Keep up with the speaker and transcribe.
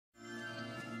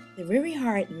The Riri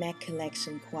Heart MAC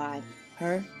Collection Quad,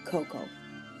 Her Cocoa.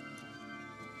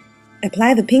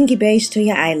 Apply the pinky beige to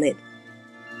your eyelid.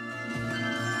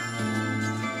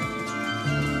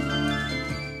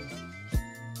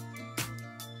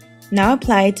 Now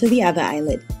apply it to the other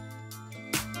eyelid.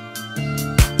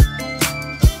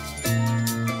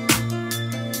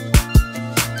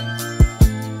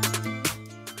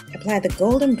 Apply the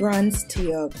golden bronze to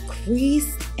your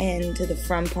crease and to the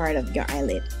front part of your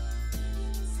eyelid.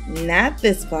 Not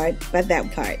this part, but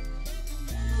that part.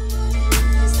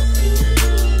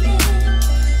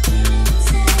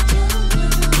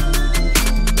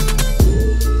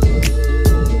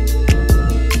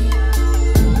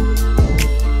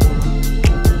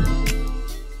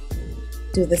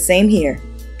 Do the same here.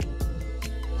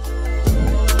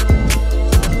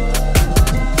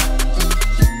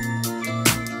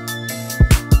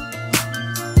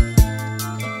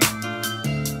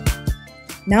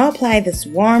 Now apply this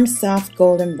warm, soft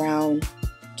golden brown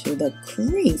to the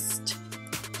creased.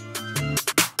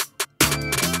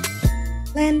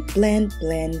 Blend, blend,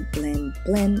 blend, blend,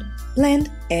 blend,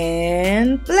 blend,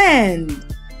 and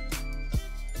blend.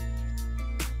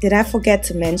 Did I forget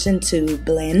to mention to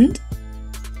blend?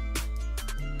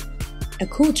 A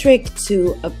cool trick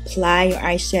to apply your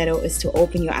eyeshadow is to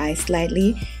open your eyes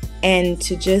slightly and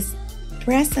to just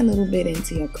press a little bit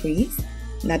into your crease,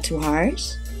 not too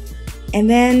harsh. And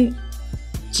then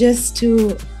just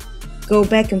to go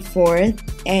back and forth,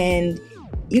 and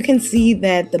you can see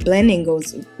that the blending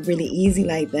goes really easy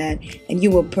like that, and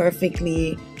you will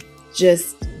perfectly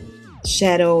just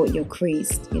shadow your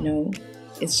crease, you know.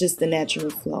 It's just the natural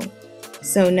flow.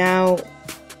 So now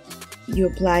you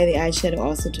apply the eyeshadow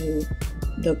also to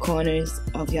the corners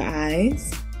of your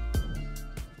eyes,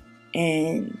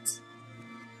 and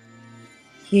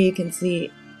here you can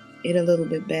see it a little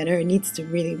bit better. It needs to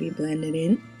really be blended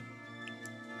in.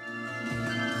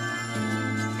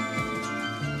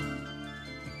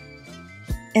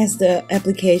 As the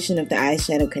application of the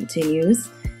eyeshadow continues,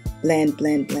 blend,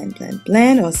 blend, blend, blend,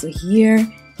 blend also here,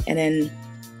 and then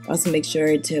also make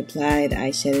sure to apply the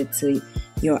eyeshadow to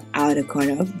your outer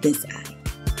corner of this eye.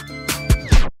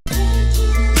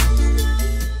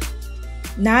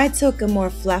 Now I took a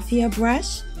more fluffier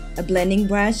brush, a blending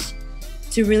brush,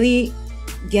 to really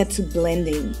get to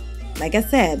blending. Like I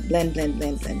said, blend, blend,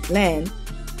 blend, blend, blend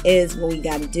is what we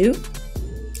gotta do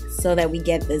so that we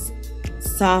get this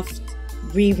soft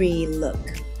Riri look.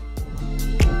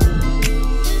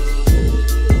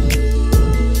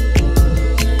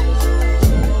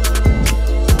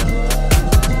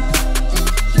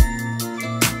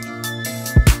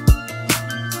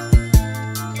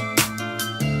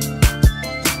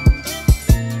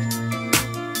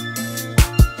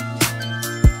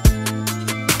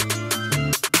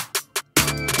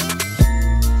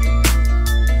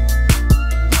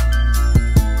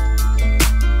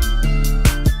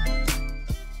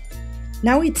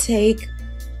 Now we take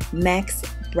MAC's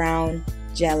Brown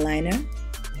Gel Liner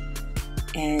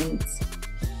and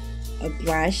a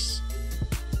brush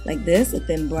like this, a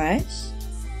thin brush.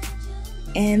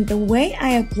 And the way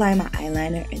I apply my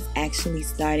eyeliner is actually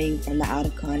starting from the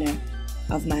outer corner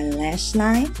of my lash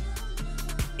line.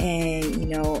 And you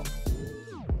know,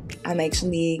 I'm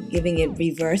actually giving it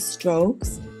reverse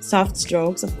strokes, soft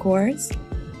strokes of course.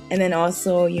 And then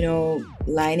also, you know,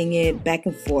 lining it back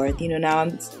and forth. You know, now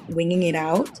I'm winging it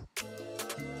out.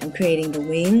 I'm creating the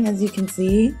wing, as you can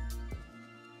see.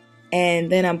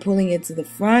 And then I'm pulling it to the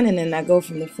front, and then I go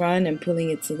from the front and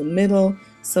pulling it to the middle.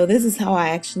 So this is how I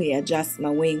actually adjust my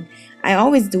wing. I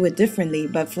always do it differently,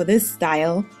 but for this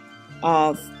style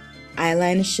of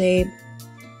eyeliner shape,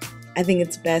 I think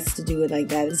it's best to do it like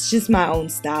that. It's just my own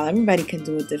style. Everybody can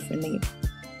do it differently.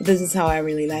 But this is how I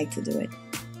really like to do it.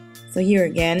 So here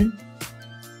again,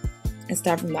 I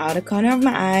start from the outer corner of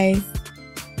my eyes,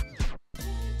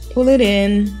 pull it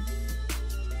in.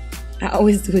 I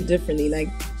always do it differently, like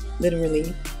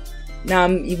literally. Now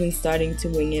I'm even starting to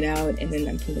wing it out, and then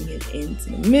I'm pulling it into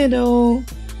the middle,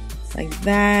 like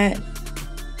that,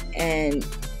 and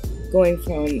going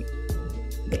from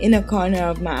the inner corner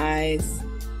of my eyes,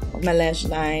 of my lash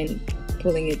line,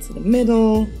 pulling it to the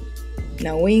middle,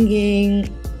 now winging,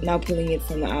 now pulling it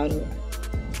from the outer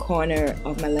corner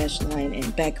of my lash line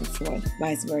and back and forth,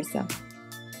 vice versa.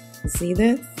 You see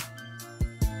this?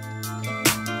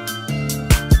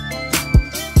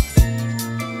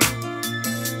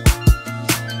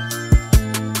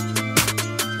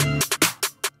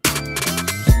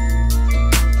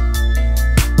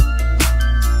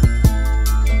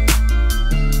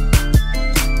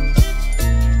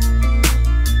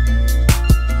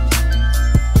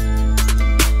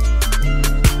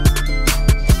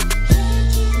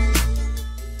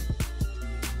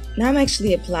 Now I'm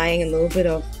actually applying a little bit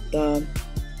of the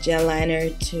gel liner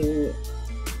to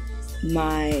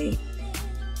my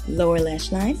lower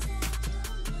lash line,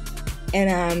 and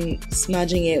I'm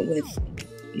smudging it with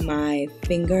my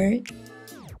finger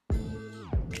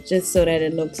just so that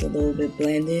it looks a little bit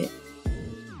blended.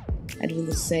 I do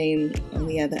the same on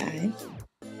the other eye,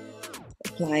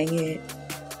 applying it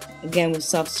again with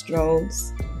soft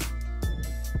strokes,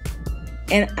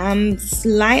 and I'm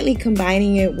slightly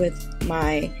combining it with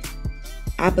my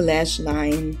upper lash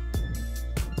line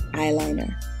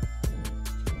eyeliner.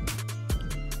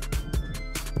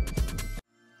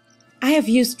 I have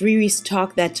used Riri's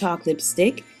Talk That Talk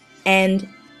lipstick and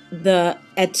the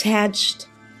attached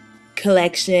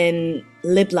collection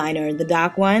lip liner, the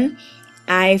dark one.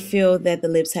 I feel that the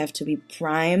lips have to be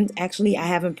primed. Actually, I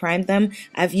haven't primed them.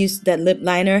 I've used that lip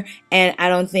liner, and I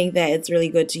don't think that it's really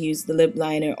good to use the lip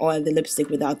liner or the lipstick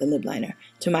without the lip liner,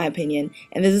 to my opinion.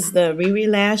 And this is the Riri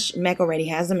lash. MAC already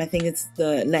has them. I think it's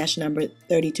the lash number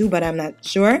 32, but I'm not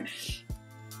sure.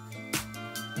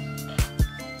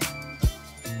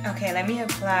 Okay, let me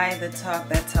apply the Talk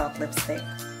That Talk lipstick.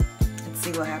 Let's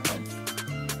see what happens.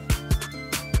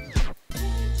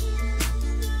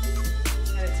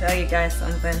 Tell you guys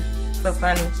something so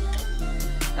funny.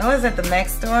 I was at the MAC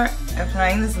store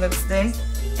applying this lipstick,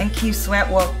 and Keith Sweat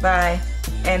walked by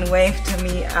and waved to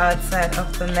me outside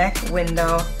of the MAC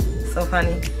window. So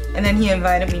funny. And then he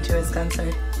invited me to his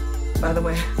concert, by the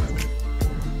way.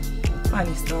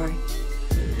 Funny story.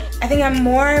 I think I'm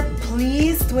more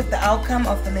pleased with the outcome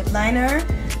of the lip liner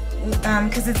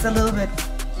because it's a little bit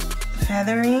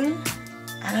feathering.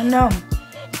 I don't know.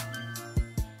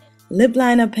 Lip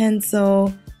liner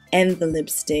pencil and the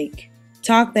lipstick.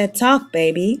 Talk that talk,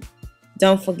 baby.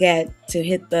 Don't forget to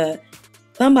hit the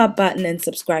thumb up button and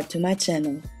subscribe to my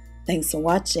channel. Thanks for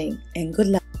watching and good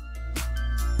luck.